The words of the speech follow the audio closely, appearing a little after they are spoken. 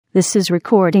This is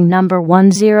recording number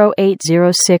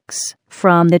 10806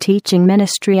 from the teaching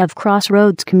ministry of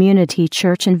Crossroads Community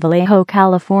Church in Vallejo,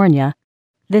 California.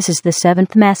 This is the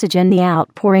seventh message in the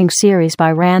Outpouring series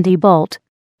by Randy Boldt.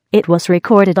 It was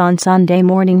recorded on Sunday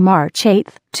morning, March 8,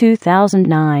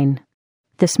 2009.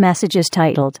 This message is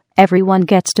titled, Everyone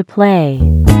Gets to Play.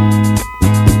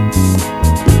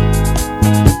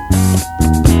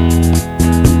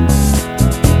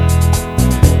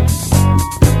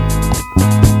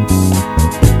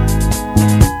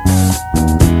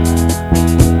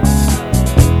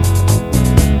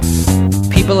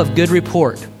 People of good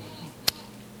report.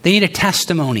 They need a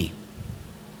testimony.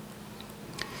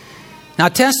 Now,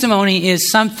 testimony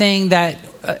is something that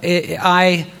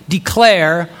I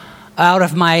declare out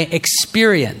of my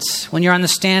experience. When you're on the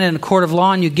stand in a court of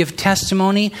law and you give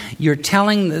testimony, you're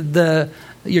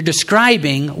you're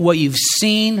describing what you've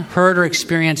seen, heard, or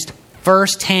experienced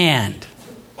firsthand.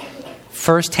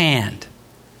 Firsthand.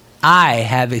 I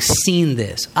have seen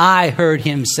this. I heard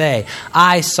him say.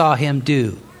 I saw him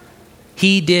do.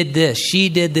 He did this. She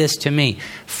did this to me.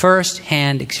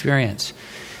 First-hand experience.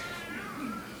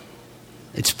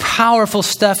 It's powerful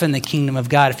stuff in the kingdom of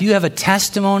God. If you have a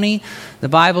testimony, the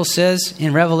Bible says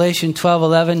in Revelation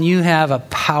 12:11, you have a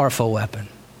powerful weapon.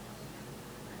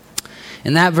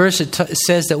 In that verse, it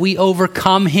says that we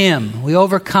overcome him. We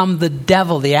overcome the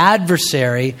devil, the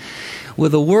adversary,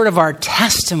 with the word of our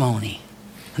testimony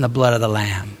and the blood of the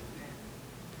Lamb.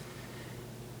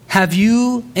 Have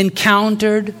you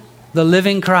encountered the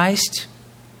living Christ?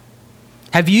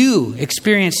 Have you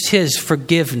experienced his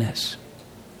forgiveness?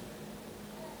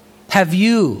 Have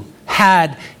you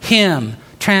had him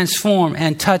transform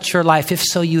and touch your life? If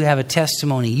so, you have a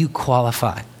testimony. You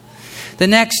qualify. The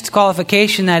next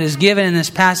qualification that is given in this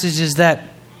passage is that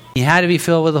you had to be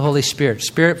filled with the Holy Spirit.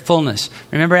 Spirit fullness.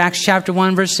 Remember Acts chapter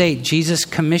 1 verse 8. Jesus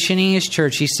commissioning his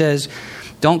church. He says,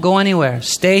 don't go anywhere.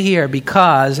 Stay here,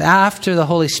 because after the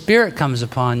Holy Spirit comes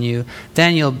upon you,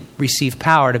 then you'll receive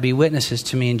power to be witnesses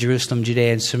to me in Jerusalem,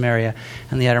 Judea, and Samaria,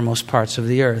 and the uttermost parts of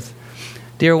the earth.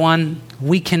 Dear one,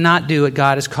 we cannot do what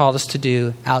God has called us to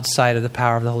do outside of the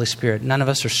power of the Holy Spirit. None of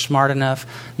us are smart enough.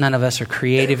 None of us are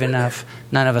creative enough.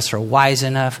 None of us are wise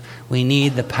enough. We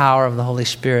need the power of the Holy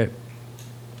Spirit.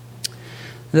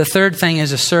 The third thing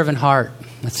is a servant heart.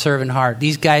 A servant heart.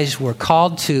 These guys were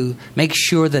called to make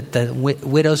sure that the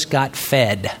widows got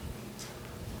fed.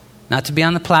 Not to be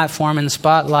on the platform in the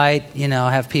spotlight,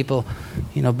 have people,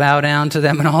 bow down to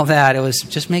them and all that. It was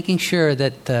just making sure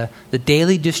that the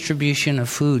daily distribution of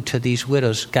food to these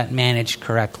widows got managed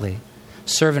correctly.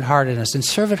 Servant-heartedness. And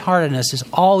servant-heartedness is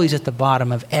always at the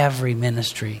bottom of every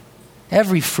ministry.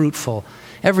 Every fruitful,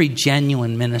 every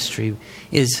genuine ministry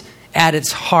is at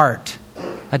its heart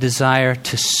a desire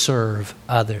to serve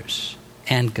others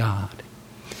and God.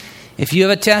 If you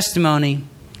have a testimony,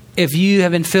 if you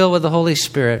have been filled with the Holy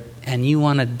Spirit and you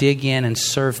want to dig in and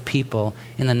serve people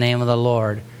in the name of the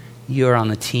Lord, you're on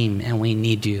the team and we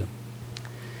need you.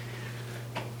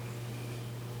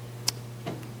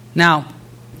 Now,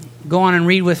 go on and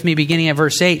read with me beginning at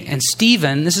verse 8. And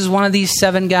Stephen, this is one of these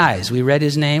 7 guys. We read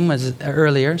his name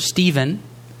earlier. Stephen,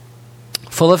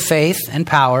 full of faith and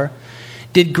power,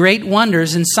 did great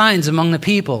wonders and signs among the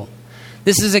people.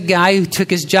 This is a guy who took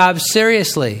his job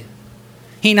seriously.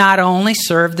 He not only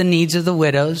served the needs of the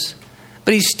widows,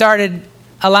 but he started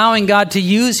allowing God to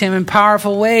use him in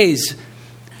powerful ways.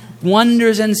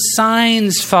 Wonders and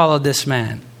signs followed this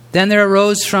man. Then there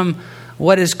arose from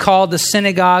what is called the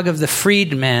synagogue of the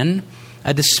freedmen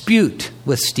a dispute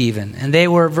with Stephen. And they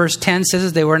were, verse 10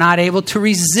 says, they were not able to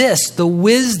resist the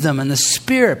wisdom and the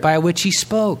spirit by which he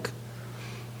spoke.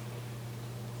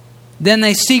 Then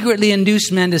they secretly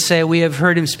induced men to say, we have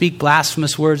heard him speak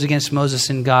blasphemous words against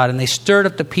Moses and God. And they stirred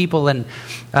up the people and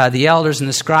the elders and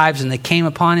the scribes, and they came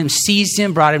upon him, seized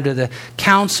him, brought him to the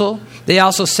council. They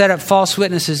also set up false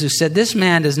witnesses who said, this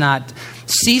man does not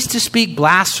cease to speak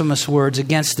blasphemous words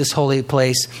against this holy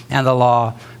place and the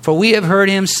law. For we have heard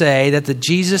him say that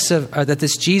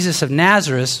this Jesus of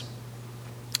Nazareth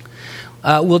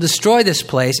will destroy this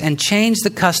place and change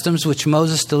the customs which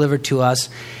Moses delivered to us.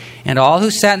 And all who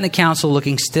sat in the council,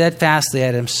 looking steadfastly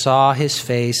at him, saw his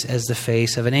face as the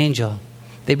face of an angel.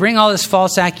 They bring all this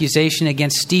false accusation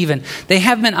against Stephen. They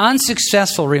have been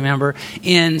unsuccessful, remember,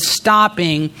 in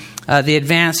stopping the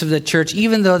advance of the church,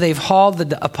 even though they've hauled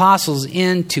the apostles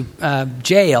into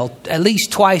jail at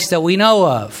least twice that we know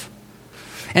of,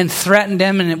 and threatened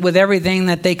them with everything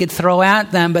that they could throw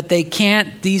at them. But they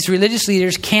can't. These religious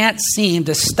leaders can't seem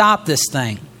to stop this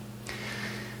thing.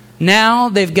 Now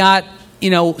they've got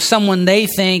someone they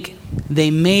think they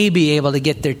may be able to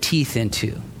get their teeth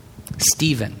into.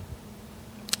 Stephen.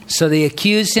 So they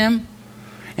accuse him,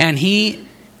 and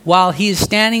while he is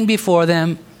standing before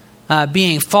them,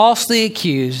 being falsely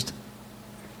accused,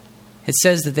 it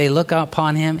says that they look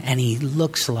upon him, and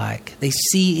they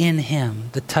see in him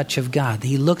the touch of God.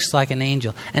 He looks like an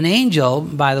angel. An angel,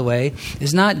 by the way,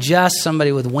 is not just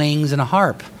somebody with wings and a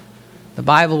harp. The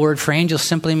Bible word for angel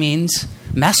simply means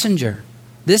messenger.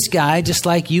 This guy, just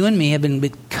like you and me, have been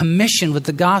commissioned with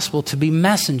the gospel to be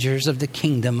messengers of the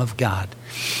kingdom of God.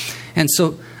 And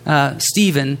so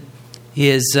Stephen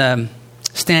is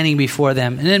standing before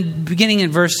them. And then beginning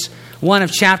in verse 1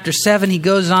 of chapter 7, he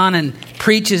goes on and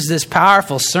preaches this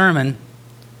powerful sermon.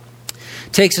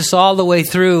 Takes us all the way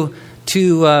through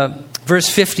to verse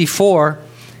 54.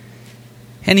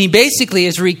 And he basically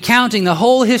is recounting the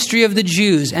whole history of the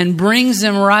Jews and brings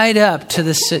them right up to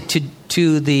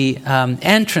the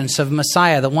entrance of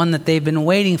Messiah, the one that they've been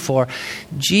waiting for,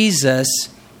 Jesus.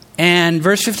 And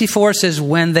verse 54 says,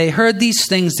 when they heard these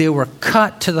things, they were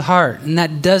cut to the heart. And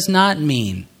that does not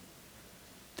mean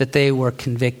that they were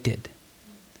convicted.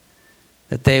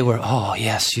 That they were,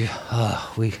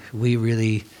 we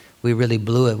really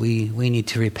blew it. We need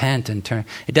to repent and turn.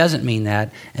 It doesn't mean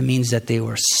that. It means that they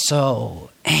were so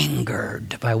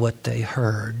angered by what they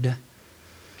heard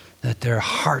that their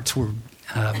hearts were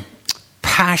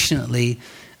passionately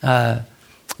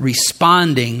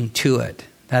responding to it.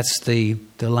 That's the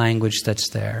language that's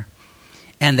there.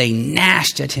 And they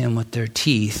gnashed at him with their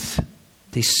teeth.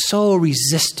 They so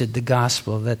resisted the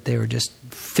gospel that they were just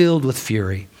filled with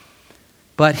fury.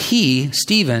 But he,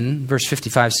 Stephen, verse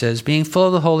 55 says, being full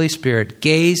of the Holy Spirit,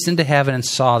 gazed into heaven and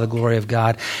saw the glory of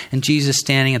God, and Jesus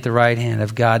standing at the right hand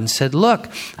of God, and said, look,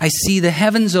 I see the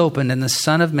heavens opened and the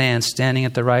Son of Man standing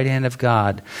at the right hand of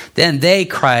God. Then they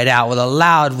cried out with a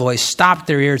loud voice, stopped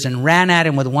their ears, and ran at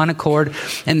him with one accord,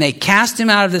 and they cast him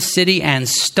out of the city and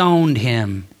stoned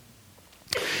him.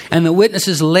 And the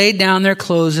witnesses laid down their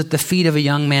clothes at the feet of a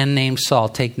young man named Saul.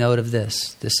 Take note of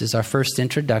this. This is our first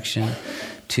introduction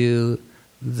to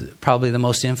probably the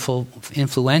most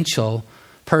influential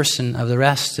person of the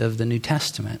rest of the New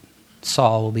Testament.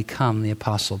 Saul will become the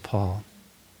Apostle Paul.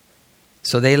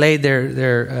 So they laid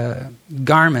their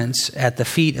garments at the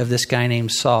feet of this guy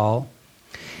named Saul,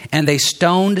 and they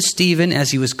stoned Stephen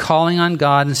as he was calling on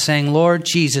God and saying, Lord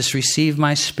Jesus, receive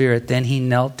my spirit. Then he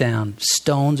knelt down.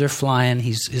 Stones are flying.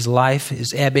 His life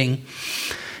is ebbing.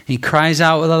 He cries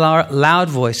out with a loud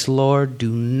voice, Lord, do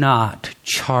not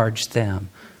charge them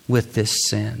with this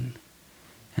sin.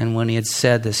 And when he had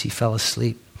said this, he fell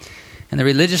asleep. And the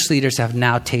religious leaders have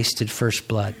now tasted first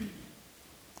blood.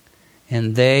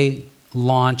 And they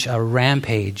launch a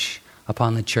rampage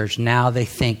upon the church. Now they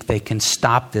think they can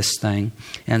stop this thing.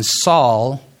 And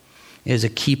Saul is a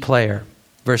key player.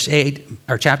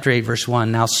 Chapter 8, verse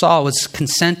 1. Now Saul was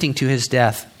consenting to his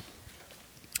death.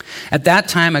 At that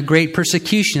time, a great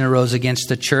persecution arose against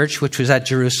the church, which was at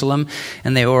Jerusalem,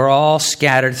 and they were all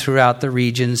scattered throughout the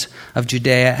regions of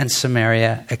Judea and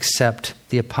Samaria, except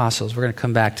the apostles. We're going to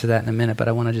come back to that in a minute, but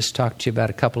I want to just talk to you about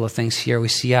a couple of things here we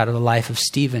see out of the life of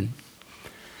Stephen.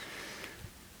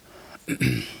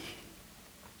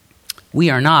 We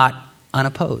are not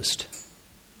unopposed.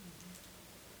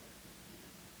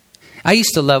 I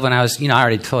used to love when I was, I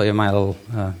already told you my little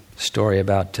story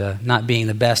about not being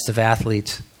the best of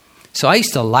athletes. So I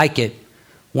used to like it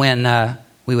when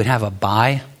we would have a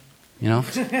bye,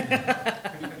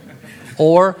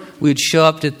 or we'd show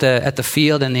up at the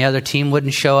field and the other team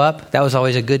wouldn't show up. That was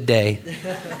always a good day.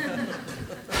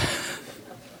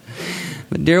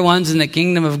 But dear ones, in the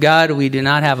kingdom of God, we do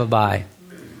not have a bye.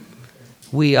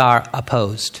 We are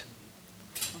opposed.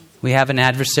 We have an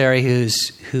adversary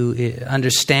who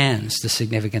understands the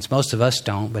significance. Most of us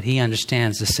don't, but he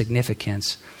understands the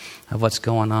significance of what's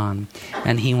going on.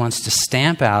 And he wants to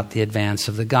stamp out the advance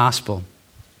of the gospel.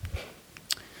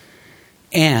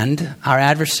 And our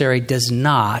adversary does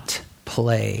not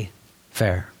play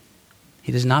fair.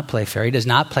 He does not play fair. He does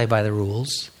not play by the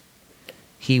rules.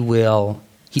 He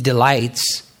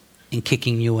delights in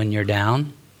kicking you when you're down.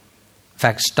 In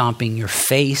fact, stomping your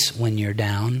face when you're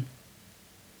down.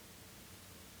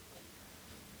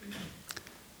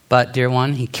 But, dear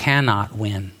one, he cannot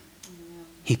win.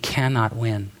 He cannot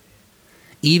win.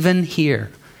 Even here,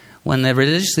 when the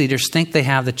religious leaders think they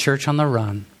have the church on the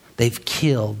run, they've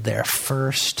killed their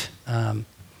first,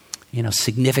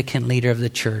 significant leader of the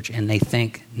church, and they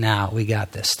think, now we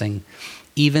got this thing.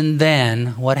 Even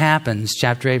then, what happens?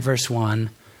 Chapter 8, verse 1,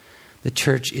 the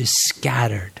church is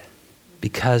scattered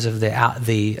because of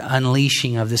the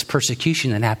unleashing of this persecution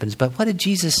that happens. But what did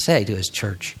Jesus say to his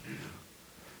church?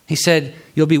 He said,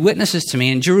 you'll be witnesses to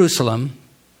me in Jerusalem,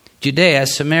 Judea,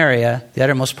 Samaria, the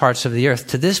uttermost parts of the earth.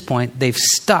 To this point, they've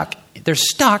stuck They're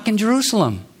stuck in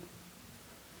Jerusalem.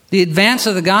 The advance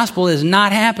of the gospel is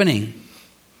not happening.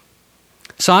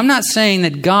 So I'm not saying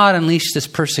that God unleashed this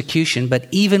persecution, but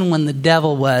even when the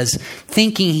devil was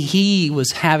thinking he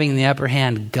was having the upper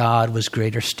hand, God was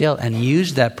greater still and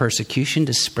used that persecution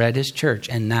to spread his church.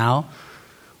 And now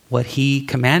what he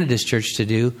commanded his church to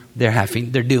do,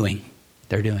 they're doing.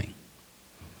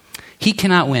 He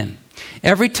cannot win.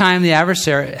 Every time the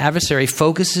adversary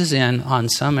focuses in on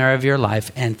some area of your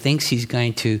life and thinks he's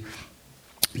going to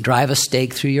drive a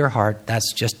stake through your heart,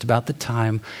 that's just about the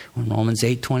time when Romans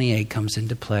 8:28 comes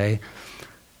into play.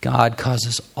 God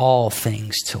causes all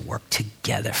things to work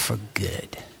together for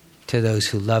good to those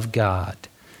who love God,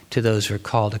 to those who are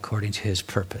called according to his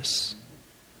purpose.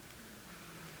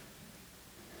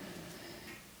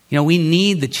 You know, we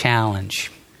need the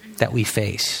challenge that we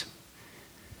face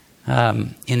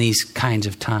in these kinds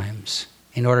of times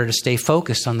in order to stay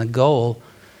focused on the goal,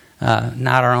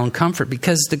 not our own comfort,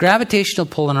 because the gravitational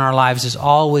pull in our lives is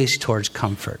always towards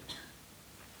comfort.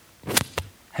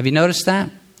 Have you noticed that?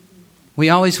 We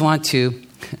always want to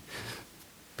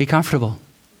be comfortable.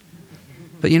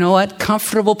 But you know what?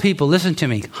 Comfortable people, listen to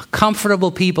me,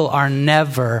 comfortable people are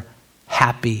never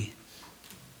happy.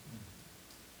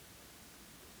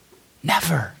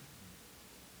 Never.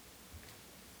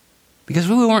 Because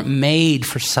we weren't made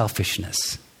for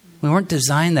selfishness. We weren't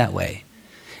designed that way.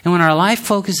 And when our life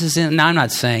focuses in, now I'm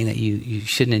not saying that you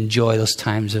shouldn't enjoy those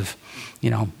times of,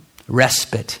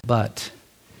 respite, but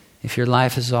if your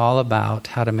life is all about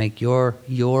how to make your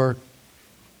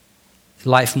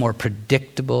life more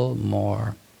predictable,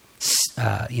 more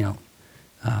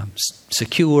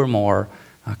secure, more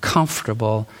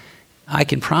comfortable, I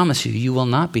can promise you will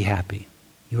not be happy.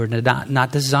 You are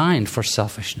not designed for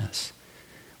selfishness.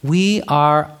 We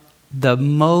are the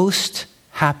most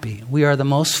happy. We are the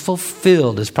most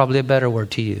fulfilled, is probably a better word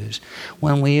to use,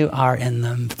 when we are in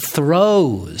the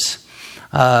throes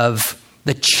of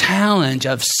the challenge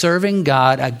of serving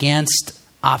God against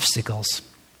obstacles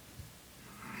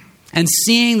and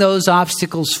seeing those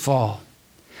obstacles fall.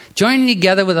 Joining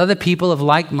together with other people of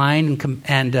like mind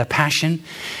and passion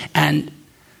and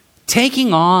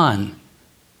taking on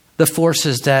the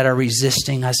forces that are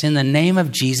resisting us in the name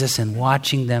of Jesus and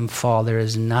watching them fall. There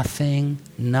is nothing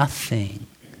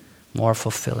more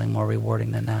fulfilling, more rewarding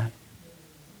than that.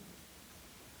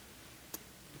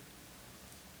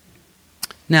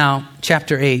 Now,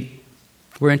 chapter 8,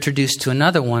 we're introduced to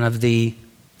another one of the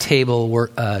table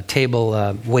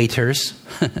waiters.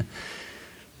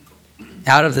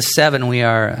 Out of the 7 we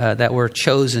are that were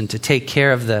chosen to take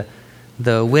care of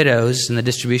the widows and the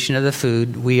distribution of the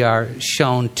food, we are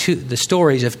shown the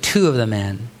stories of 2 of the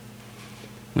men.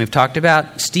 We've talked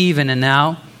about Stephen, and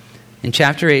now in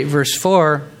chapter 8, verse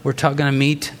 4, we're going to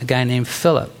meet a guy named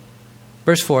Philip.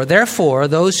 Verse 4, therefore,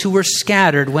 those who were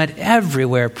scattered went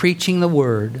everywhere preaching the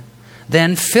word.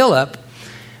 Then Philip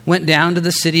went down to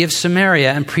the city of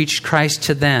Samaria and preached Christ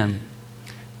to them.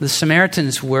 The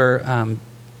Samaritans were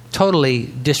totally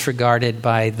disregarded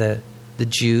by the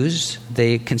Jews.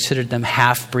 They considered them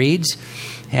half-breeds.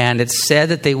 And it's said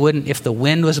that they wouldn't, if the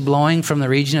wind was blowing from the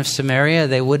region of Samaria,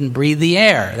 they wouldn't breathe the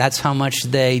air. That's how much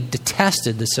they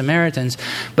detested the Samaritans.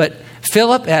 But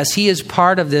Philip, as he is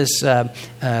part of this, of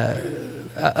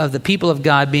the people of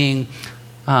God being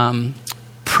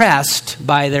pressed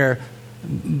by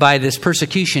this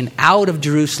persecution out of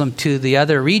Jerusalem to the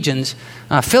other regions,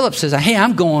 Philip says, hey,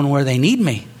 I'm going where they need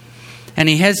me. And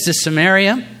he heads to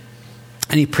Samaria.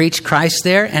 And he preached Christ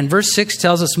there. And verse 6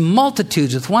 tells us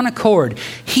multitudes with one accord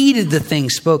heeded the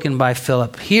things spoken by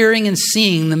Philip, hearing and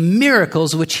seeing the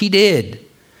miracles which he did.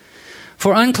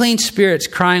 For unclean spirits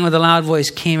crying with a loud voice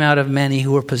came out of many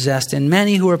who were possessed, and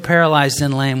many who were paralyzed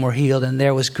and lame were healed, and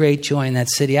there was great joy in that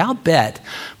city. I'll bet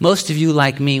most of you,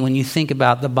 like me, when you think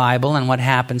about the Bible and what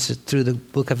happens through the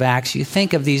book of Acts, you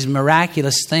think of these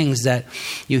miraculous things that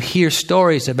you hear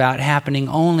stories about happening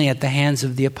only at the hands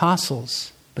of the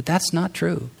apostles. But that's not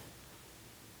true.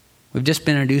 We've just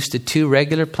been introduced to 2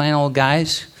 regular plain old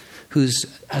guys whose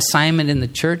assignment in the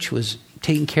church was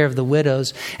taking care of the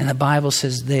widows. And the Bible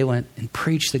says they went and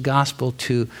preached the gospel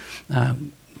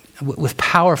with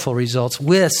powerful results,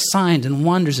 with signs and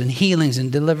wonders and healings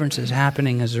and deliverances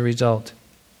happening as a result.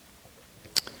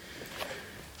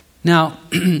 Now,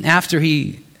 after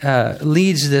he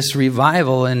leads this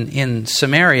revival in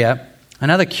Samaria,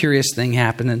 another curious thing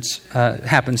happens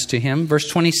to him. Verse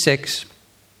 26.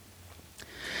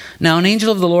 Now an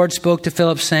angel of the Lord spoke to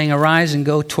Philip, saying, arise and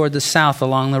go toward the south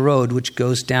along the road which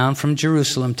goes down from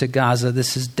Jerusalem to Gaza.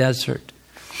 This is desert.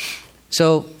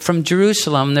 So from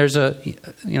Jerusalem, there's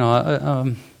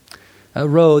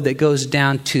road that goes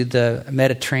down to the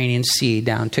Mediterranean Sea,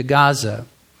 down to Gaza.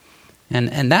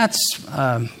 And that's,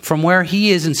 from where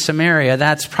he is in Samaria,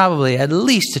 that's probably at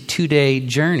least a 2-day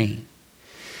journey.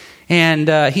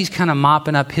 And he's kind of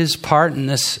mopping up his part in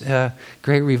this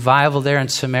great revival there in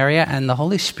Samaria. And the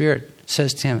Holy Spirit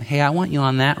says to him, hey, I want you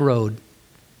on that road.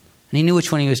 And he knew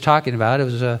which one he was talking about. It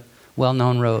was a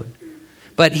well-known road.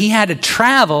 But he had to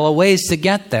travel a ways to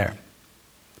get there.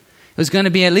 It was going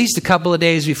to be at least a couple of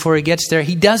days before he gets there.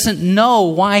 He doesn't know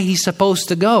why he's supposed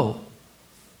to go.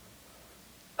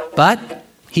 But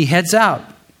he heads out.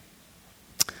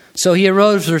 So he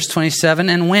arose, verse 27,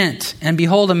 and went. And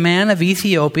behold, a man of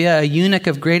Ethiopia, a eunuch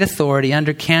of great authority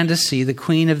under Candace, the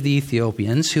queen of the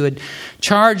Ethiopians, who had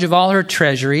charge of all her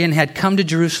treasury and had come to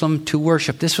Jerusalem to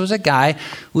worship. This was a guy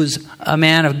who was a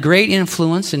man of great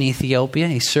influence in Ethiopia.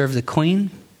 He served the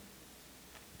queen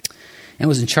and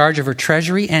was in charge of her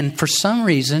treasury. And for some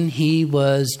reason, he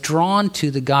was drawn to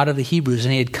the God of the Hebrews,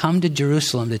 and he had come to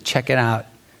Jerusalem to check it out,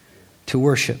 to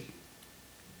worship.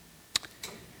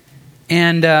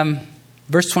 And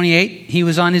verse 28, he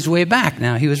was on his way back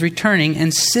now. He was returning,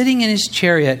 and sitting in his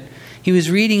chariot, he was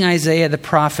reading Isaiah the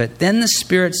prophet. Then the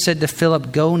Spirit said to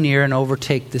Philip, go near and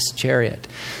overtake this chariot.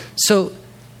 So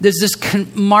there's this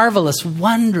marvelous,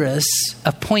 wondrous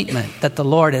appointment that the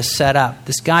Lord has set up.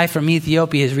 This guy from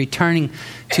Ethiopia is returning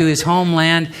to his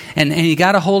homeland, and he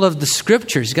got a hold of the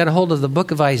scriptures. He got a hold of the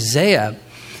book of Isaiah.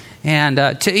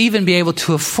 And to even be able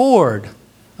to afford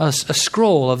a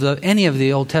scroll of any of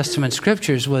the Old Testament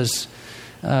scriptures was,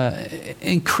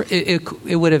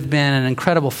 it would have been an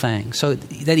incredible thing. So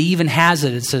that he even has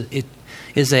it, it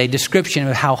is a description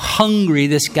of how hungry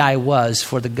this guy was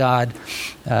for the God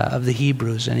of the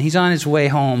Hebrews. And he's on his way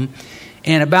home.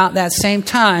 And about that same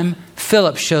time,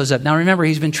 Philip shows up. Now remember,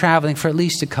 he's been traveling for at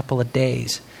least a couple of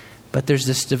days. But there's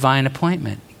this divine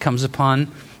appointment. He comes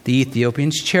upon the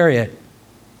Ethiopian's chariot.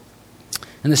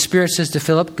 And the Spirit says to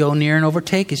Philip, go near and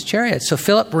overtake his chariot. So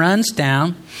Philip runs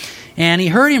down, and he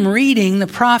heard him reading the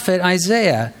prophet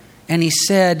Isaiah. And he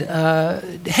said,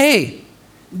 hey,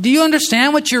 do you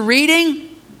understand what you're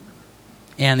reading?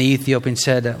 And the Ethiopian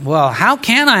said, well, how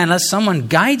can I unless someone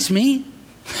guides me?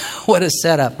 What a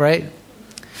setup, right?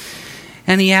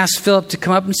 And he asked Philip to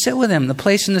come up and sit with him. The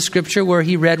place in the scripture where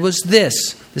he read was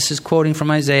this. This is quoting from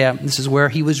Isaiah. This is where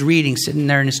he was reading, sitting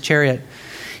there in his chariot.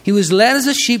 He was led as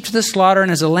a sheep to the slaughter,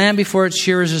 and as a lamb before its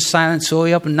shearers is silent, so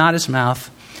he opened not his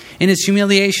mouth. In his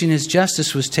humiliation, his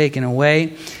justice was taken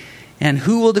away. And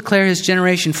who will declare his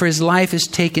generation? For his life is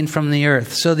taken from the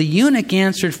earth. So the eunuch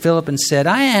answered Philip and said,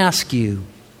 I ask you,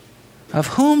 of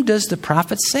whom does the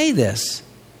prophet say this?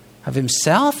 Of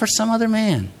himself or some other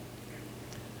man?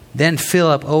 Then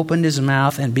Philip opened his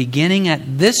mouth, and beginning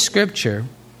at this scripture,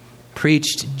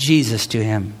 preached Jesus to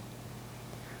him.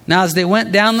 Now, as they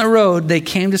went down the road, they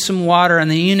came to some water,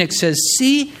 and the eunuch says,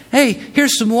 see, hey,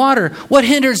 here's some water. What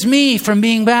hinders me from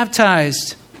being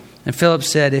baptized? And Philip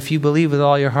said, if you believe with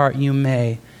all your heart, you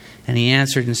may. And he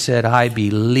answered and said, I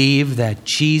believe that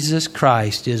Jesus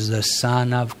Christ is the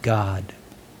Son of God.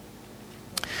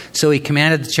 So he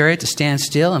commanded the chariot to stand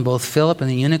still, and both Philip and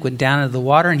the eunuch went down into the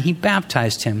water, and he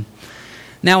baptized him.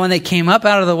 Now, when they came up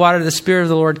out of the water, the Spirit of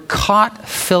the Lord caught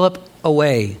Philip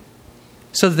away,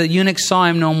 so that the eunuch saw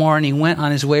him no more, and he went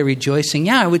on his way rejoicing.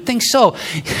 Yeah, I would think so.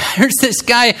 There's this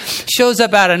guy shows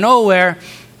up out of nowhere,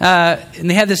 and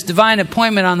they have this divine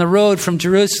appointment on the road from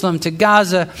Jerusalem to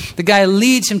Gaza. The guy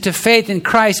leads him to faith in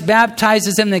Christ,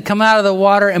 baptizes him. They come out of the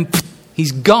water, and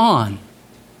he's gone.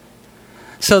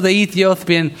 So the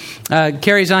Ethiopian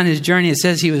carries on his journey. It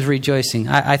says he was rejoicing.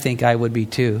 I think I would be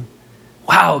too.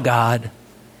 Wow, God,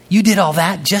 you did all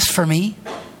that just for me?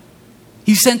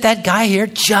 You sent that guy here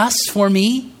just for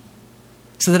me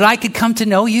so that I could come to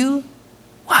know you?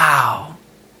 Wow.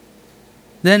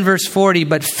 Then verse 40,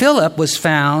 but Philip was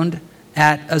found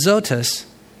at Azotus.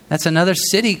 That's another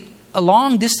city a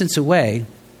long distance away.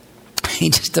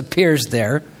 He just appears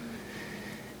there.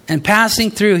 And passing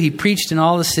through, he preached in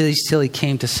all the cities till he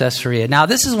came to Caesarea. Now,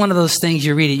 this is one of those things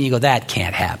you read it and you go, that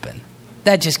can't happen.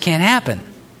 That just can't happen.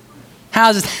 How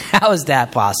is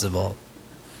that possible?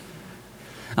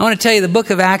 I want to tell you, the book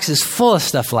of Acts is full of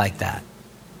stuff like that.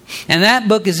 And that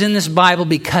book is in this Bible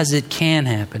because it can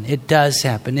happen. It does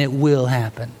happen. It will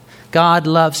happen. God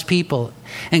loves people.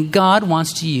 And God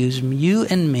wants to use you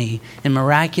and me in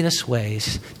miraculous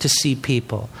ways to see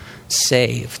people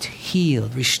saved,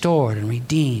 healed, restored, and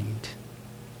redeemed.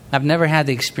 I've never had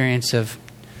the experience of,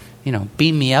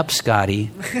 beam me up,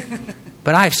 Scotty.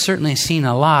 But I've certainly seen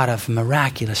a lot of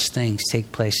miraculous things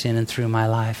take place in and through my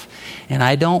life. And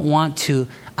I don't want to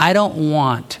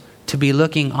be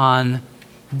looking on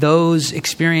those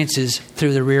experiences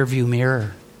through the rearview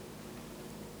mirror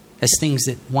as things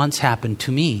that once happened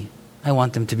to me. I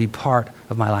want them to be part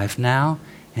of my life now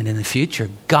and in the future.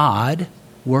 God,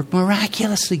 work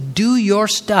miraculously. Do your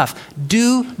stuff.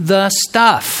 Do the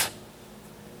stuff.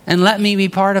 And let me be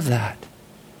part of that.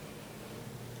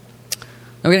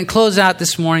 We're going to close out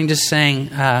this morning just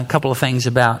saying a couple of things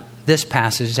about this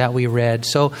passage that we read.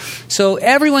 So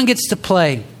everyone gets to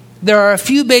play. There are a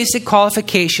few basic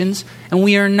qualifications, and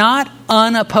we are not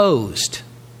unopposed.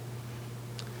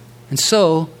 And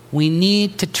so we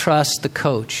need to trust the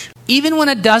coach, even when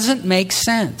it doesn't make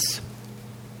sense.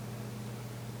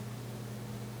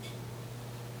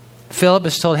 Philip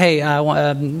is told, hey, I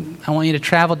want you to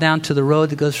travel down to the road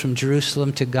that goes from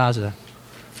Jerusalem to Gaza.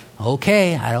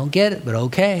 Okay, I don't get it, but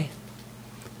okay.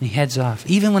 And he heads off.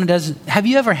 Even when it doesn't... Have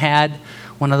you ever had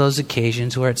one of those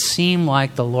occasions where it seemed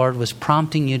like the Lord was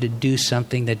prompting you to do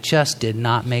something that just did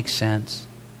not make sense?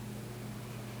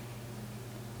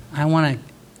 I want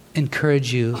to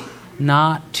encourage you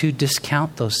not to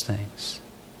discount those things.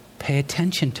 Pay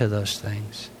attention to those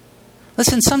things.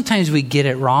 Listen, sometimes we get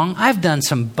it wrong. I've done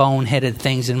some boneheaded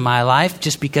things in my life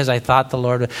just because I thought the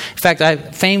Lord would. In fact, I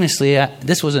famously,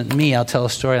 this wasn't me, I'll tell a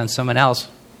story on someone else.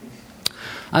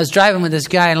 I was driving with this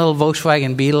guy in a little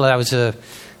Volkswagen Beetle. I was, I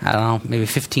don't know, maybe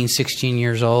 15, 16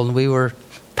 years old. And we were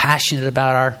passionate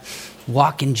about our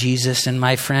walk in Jesus, and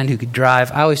my friend who could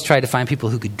drive. I always tried to find people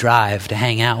who could drive to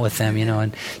hang out with them,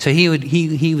 And so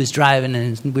he was driving,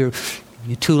 and we were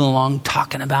tooling along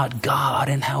talking about God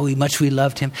and how much we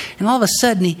loved him. And all of a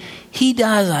sudden, he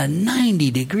does a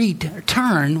 90-degree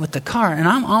turn with the car. And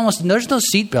I'm almost, there's no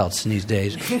seatbelts in these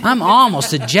days. I'm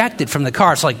almost ejected from the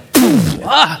car. It's like,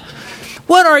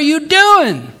 what are you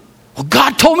doing? Well,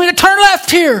 God told me to turn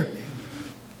left here.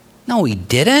 No, he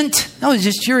didn't. That was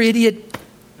just your idiot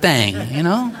thing,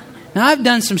 Now, I've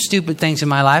done some stupid things in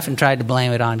my life and tried to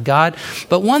blame it on God.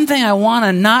 But one thing I want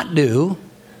to not do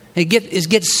is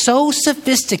get so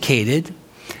sophisticated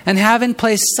and have in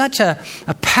place such a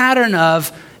pattern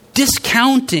of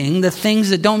discounting the things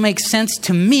that don't make sense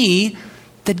to me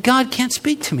that God can't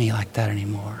speak to me like that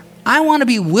anymore. I want to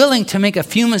be willing to make a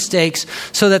few mistakes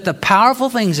so that the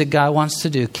powerful things that God wants to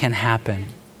do can happen.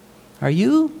 Are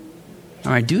you?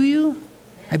 Or do you?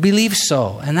 I believe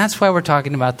so. And that's why we're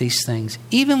talking about these things.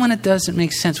 Even when it doesn't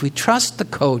make sense, we trust the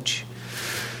coach.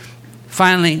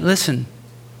 Finally, listen.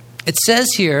 It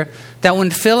says here that when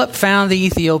Philip found the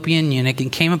Ethiopian eunuch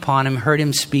and came upon him, heard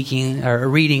him speaking or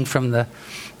reading from the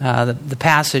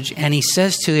passage, and he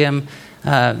says to him,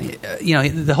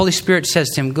 the Holy Spirit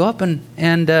says to him, go up and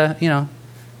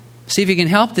see if you can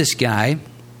help this guy.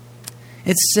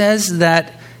 It says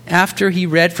that after he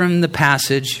read from the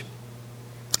passage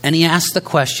and he asked the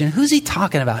question, who's he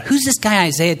talking about? Who's this guy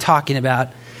Isaiah talking about?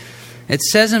 It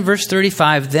says in verse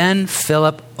 35, then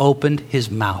Philip opened his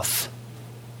mouth.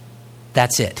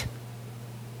 That's it.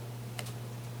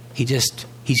 He's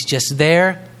just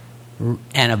there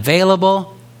and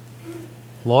available.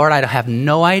 Lord, I have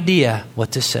no idea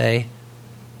what to say,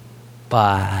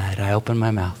 but I opened my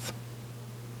mouth.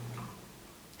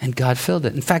 And God filled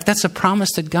it. In fact, that's a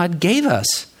promise that God gave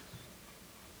us.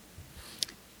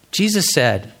 Jesus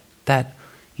said that,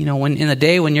 when in the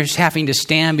day when you're having to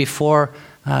stand before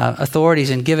authorities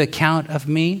and give account of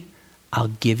me, I'll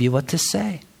give you what to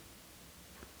say.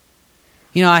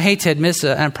 I hate to admit this,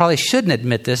 and I probably shouldn't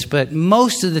admit this, but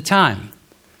most of the time,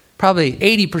 probably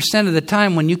 80% of the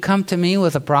time when you come to me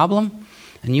with a problem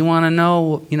and you want to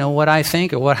know, what I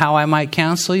think or how I might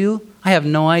counsel you, I have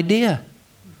no idea.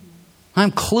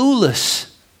 I'm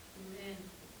clueless.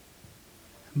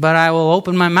 But I will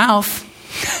open my mouth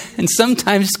and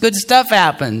sometimes good stuff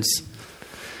happens.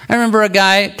 I remember a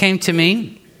guy came to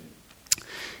me.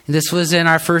 This was in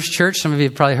our first church. Some of you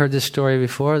have probably heard this story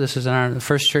before. This was in the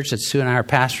first church that Sue and I are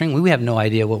pastoring. We have no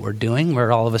idea what we're doing.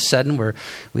 We're all of a sudden,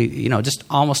 just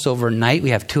almost overnight, we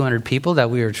have 200 people that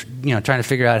we were, trying to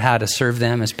figure out how to serve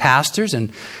them as pastors.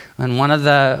 And one of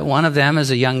them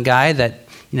is a young guy that,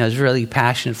 is really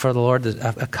passionate for the Lord.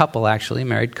 A couple, actually,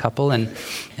 married couple. And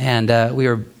we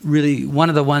were really, one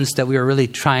of the ones that we were really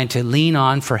trying to lean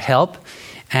on for help.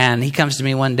 And he comes to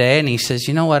me one day and he says,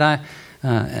 you know what,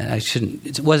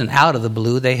 it wasn't out of the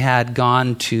blue. They had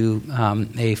gone to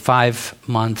a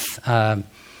 5-month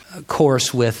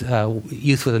course with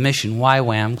Youth with a Mission,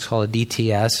 YWAM, it's called a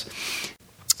DTS.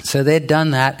 So they had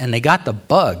done that and they got the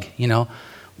bug,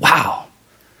 wow,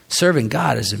 serving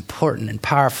God is important and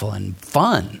powerful and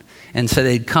fun. And so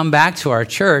they'd come back to our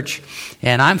church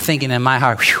and I'm thinking in my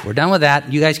heart, we're done with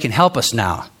that. You guys can help us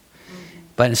now.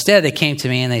 But instead they came to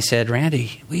me and they said,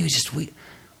 Randy,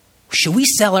 should we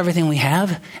sell everything we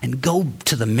have and go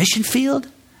to the mission field?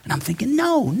 And I'm thinking,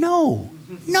 no.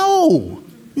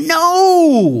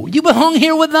 You belong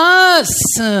here with us.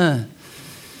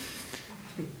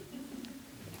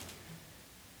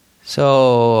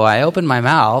 So I opened my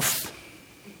mouth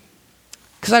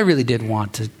because I really did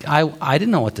want to. I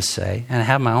didn't know what to say, and I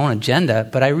had my own agenda,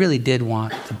 but I really did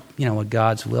want to, what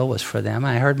God's will was for them.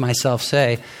 I heard myself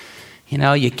say,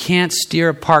 you can't steer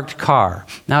a parked car.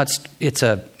 Now it's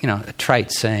a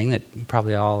trite saying that you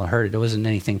probably all heard it. It wasn't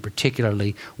anything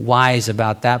particularly wise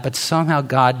about that, but somehow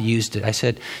God used it. I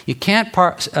said, you can't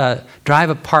drive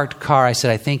a parked car. I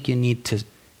said, I think you need to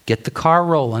get the car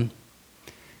rolling.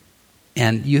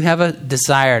 And you have a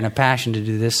desire and a passion to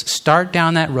do this. Start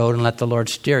down that road and let the Lord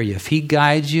steer you. If He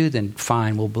guides you, then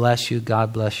fine. We'll bless you.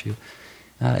 God bless you.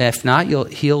 If not,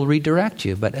 He'll redirect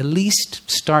you. But at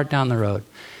least start down the road.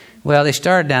 Well, they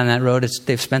started down that road.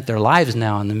 They've spent their lives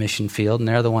now on the mission field, and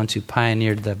they're the ones who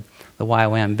pioneered the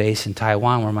YWAM base in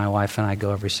Taiwan, where my wife and I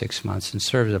go every 6 months and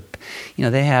serve.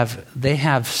 They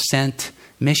have sent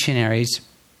missionaries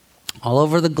all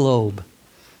over the globe.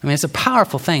 I mean, it's a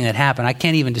powerful thing that happened. I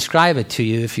can't even describe it to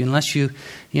you unless you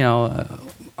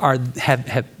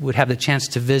would have the chance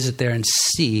to visit there and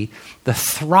see the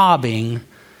throbbing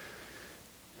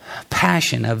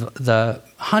passion of the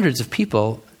hundreds of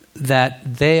people that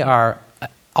they are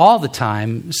all the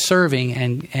time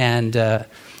serving and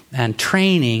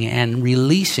training and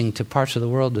releasing to parts of the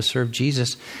world to serve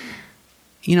Jesus.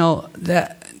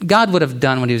 That God would have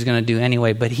done what He was going to do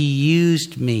anyway, but He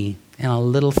used me and a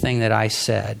little thing that I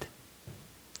said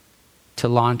to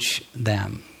launch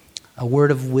them. A word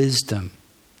of wisdom.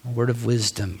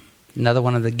 Another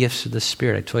one of the gifts of the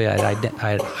Spirit. I told you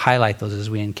I'd highlight those as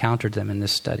we encountered them in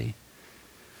this study.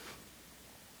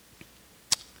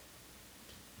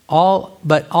 All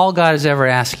God is ever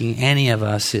asking any of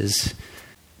us is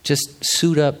just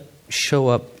suit up, show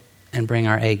up, and bring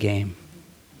our A game.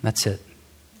 That's it.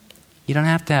 You don't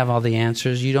have to have all the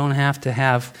answers. You don't have to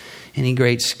have any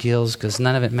great skills, because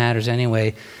none of it matters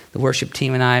anyway. The worship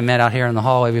team and I met out here in the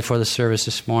hallway before the service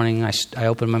this morning. I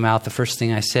opened my mouth. The first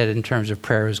thing I said in terms of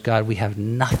prayer was, God, we have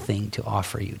nothing to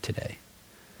offer you today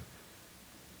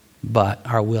but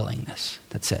our willingness.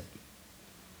 That's it.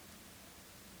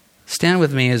 Stand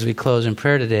with me as we close in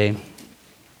prayer today,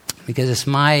 because it's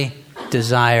my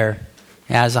desire,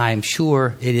 as I'm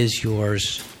sure it is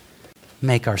yours,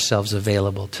 make ourselves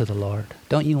available to the Lord.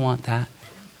 Don't you want that?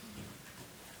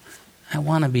 I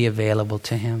want to be available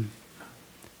to Him.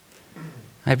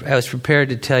 I was prepared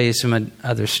to tell you some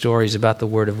other stories about the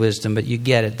word of wisdom, but you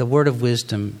get it. The word of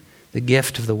wisdom, the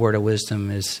gift of the word of wisdom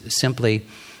is simply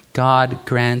God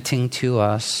granting to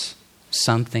us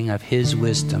something of His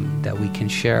wisdom that we can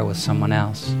share with someone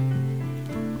else.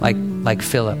 Like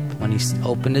Philip, when he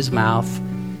opened his mouth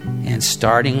and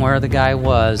starting where the guy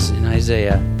was in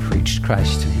Isaiah, preached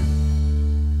Christ to him.